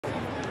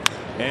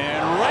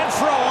And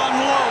Renfroe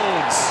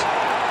unloads.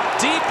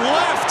 Deep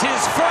left,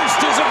 his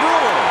first as a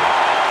Brewer.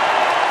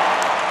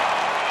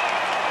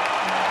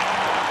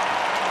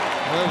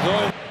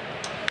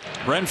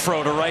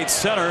 Renfroe to right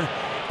center.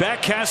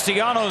 Back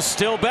Castellanos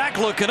still back,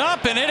 looking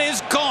up, and it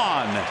is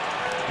gone.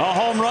 A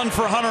home run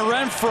for Hunter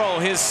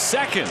Renfroe, his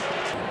second.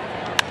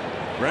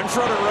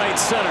 Renfroe to right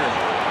center.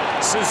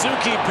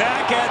 Suzuki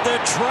back at the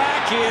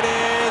track. It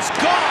is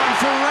gone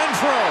for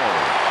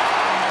Renfroe.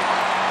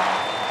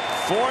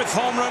 Fourth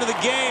home run of the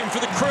game for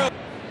the Crew.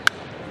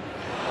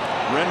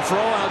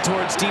 Renfroe out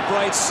towards deep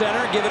right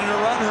center, giving it a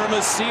run.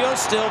 Hermosillo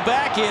still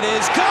back. It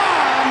is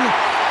gone.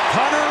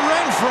 Hunter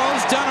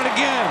Renfroe's done it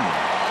again.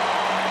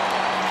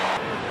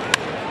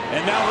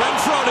 And now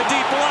Renfroe to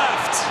deep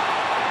left.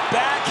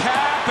 Back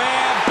half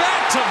and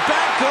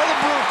back-to-back go the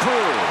Brew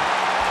Crew.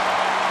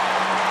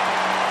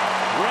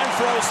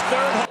 Renfroe's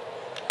third.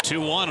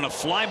 2-1 and a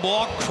fly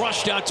ball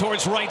crushed out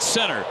towards right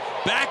center.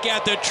 Back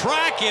at the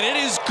track and it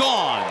is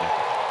gone.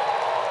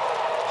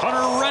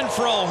 Hunter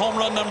Renfroe, home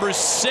run number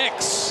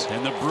 6.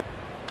 And the Brew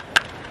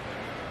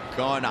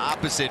going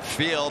opposite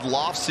field,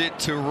 lofts it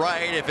to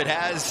right. If it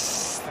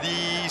has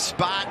the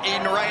spot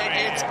in right,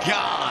 it's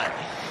gone.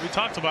 We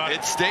talked about it.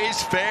 It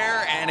stays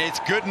fair, and it's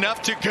good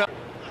enough to go.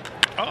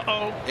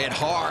 It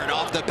hard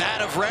off the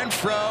bat of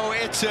Renfroe.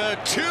 It's a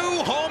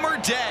 2-homer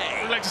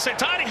day. We like to say,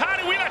 Toddy,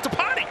 Hottie, we like to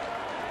potty.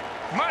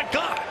 My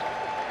God.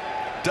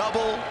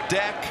 Double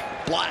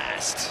deck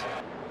blast.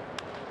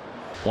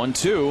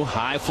 1-2,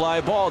 high fly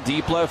ball,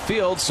 deep left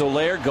field.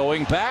 Soler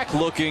going back,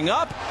 looking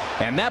up,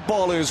 and that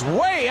ball is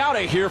way out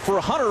of here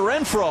for Hunter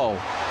Renfroe.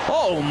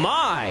 Oh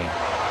my!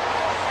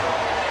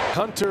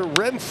 Hunter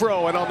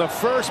Renfroe, and on the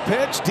first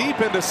pitch, deep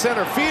into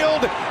center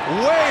field,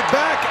 way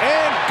back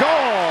and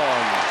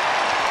gone.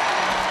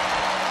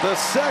 The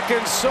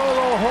second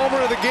solo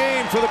homer of the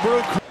game for the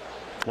Brew Crew.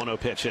 1-0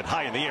 pitch hit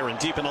high in the air and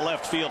deep in the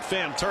left field.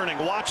 Fan turning,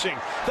 watching.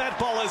 That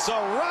ball is a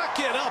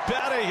rocket up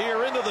out of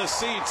here into the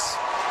seats.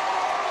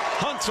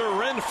 Hunter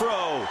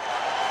Renfroe.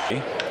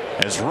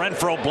 As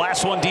Renfroe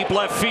blasts one deep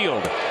left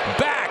field.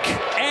 Back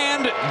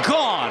and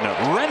gone.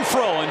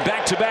 Renfroe in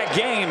back-to-back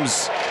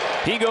games.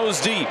 He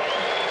goes deep.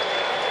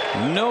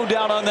 No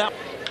doubt on that.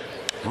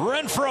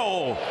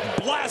 Renfroe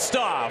blast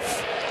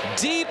off.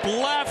 Deep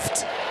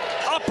left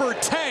upper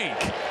tank.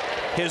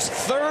 His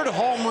third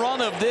home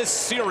run of this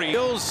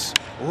series.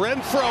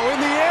 Renfroe in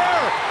the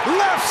air.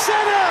 Left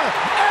center.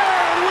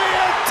 And we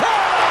are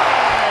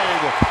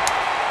tied.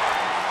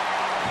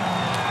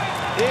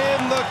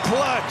 In the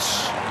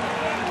clutch.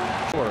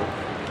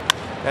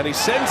 And he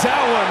sends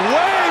out one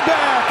way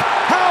back.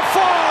 How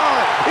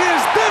far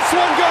is this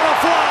one gonna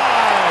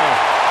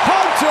fly?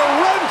 Hunter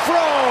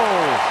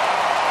Renfroe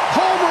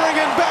homering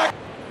and back.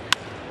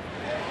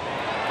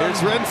 Here's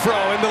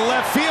Renfroe in the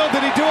left field.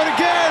 Did he do it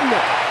again?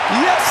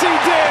 Yes, he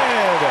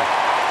did.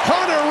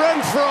 Hunter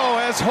Renfroe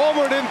has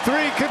homered in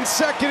 3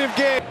 consecutive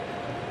games.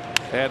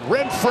 And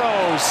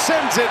Renfroe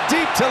sends it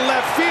deep to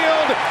left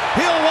field.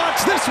 He'll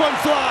watch this one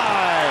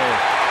fly.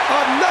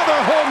 Another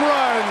home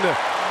run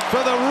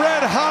for the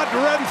red-hot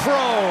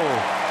Renfroe.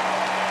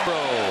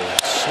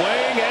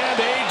 Swing and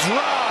a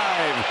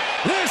drive.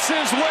 This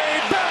is way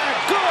back.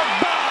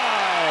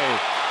 Goodbye.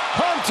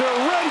 Hunter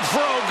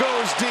Renfroe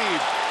goes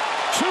deep.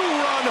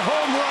 2-run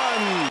home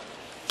run.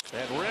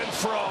 And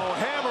Renfroe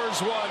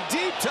hammers one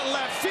deep to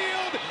left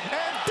field.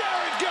 And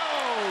there it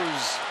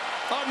goes.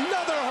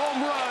 Another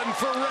home run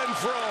for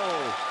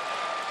Renfroe.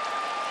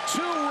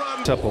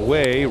 2-run. Up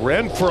away.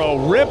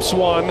 Renfroe rips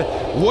one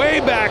way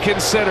back in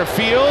center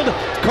field.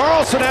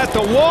 Carlson at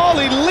the wall.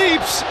 He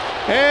leaps.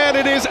 And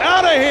it is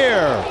out of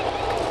here.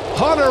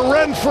 Hunter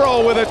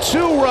Renfroe with a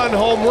 2-run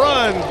home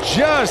run.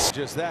 Just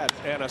that.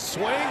 And a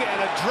swing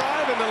and a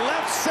drive in the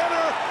left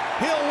center.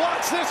 He'll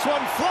watch this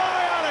one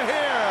fly out of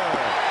here.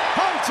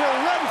 Hunter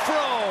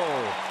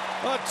Renfroe.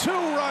 A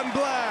 2-run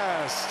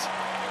blast.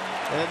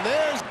 And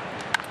there's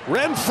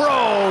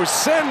Renfroe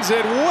sends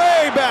it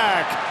way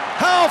back.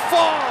 How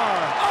far?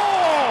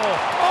 Oh,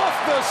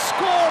 off the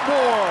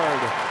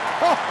scoreboard.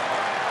 Oh,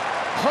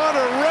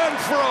 Hunter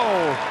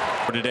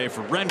Renfroe. Today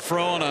for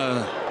Renfroe on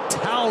a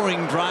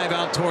towering drive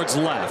out towards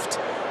left.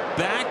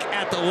 Back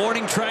at the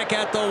warning track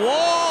at the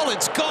wall.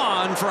 It's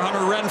gone for Hunter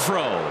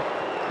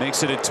Renfroe.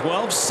 Makes it a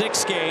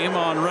 12-6 game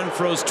on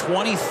Renfroe's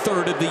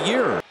 23rd of the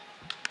year.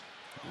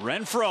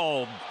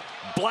 Renfroe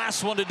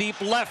blasts one to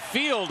deep left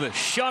field.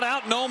 Shut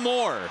out no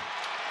more.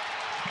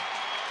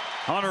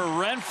 Hunter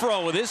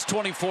Renfroe with his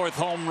 24th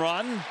home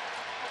run.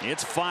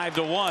 It's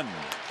 5-1.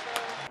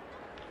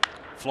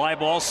 Fly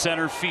ball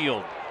center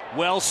field.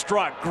 Well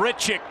struck.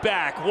 Grichuk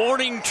back.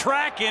 Warning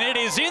track, and it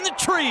is in the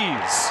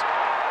trees.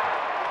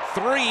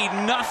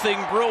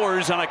 3-0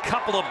 Brewers on a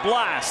couple of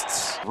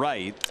blasts.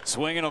 Right.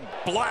 Swinging a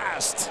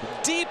blast.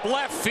 Deep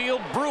left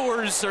field.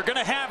 Brewers are going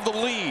to have the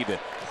lead.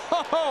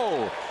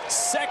 Oh,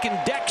 second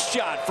deck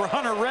shot for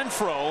Hunter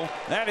Renfroe.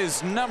 That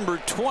is number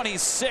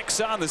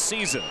 26 on the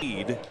season.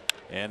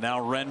 And now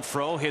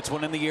Renfroe hits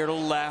one in the air to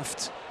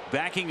left.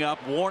 Backing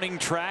up, warning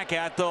track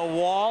at the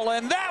wall,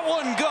 and that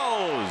one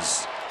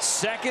goes.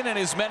 Second and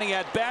as many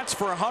at-bats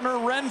for Hunter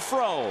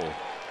Renfroe.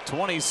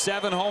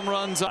 27 home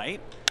runs.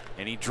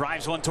 And he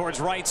drives one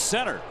towards right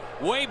center.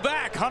 Way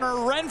back, Hunter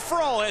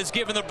Renfroe has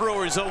given the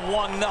Brewers a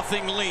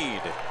 1-0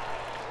 lead.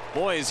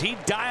 Boy, is he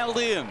dialed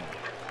in.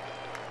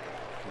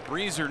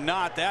 Breeze or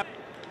not, that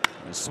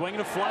swinging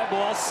a fly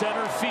ball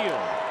center field.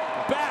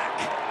 Back,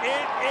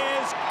 it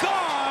is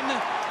gone.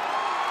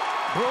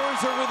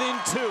 Brewers are within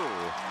 2.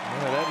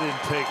 Yeah, that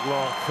didn't take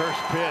long.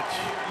 First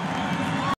pitch.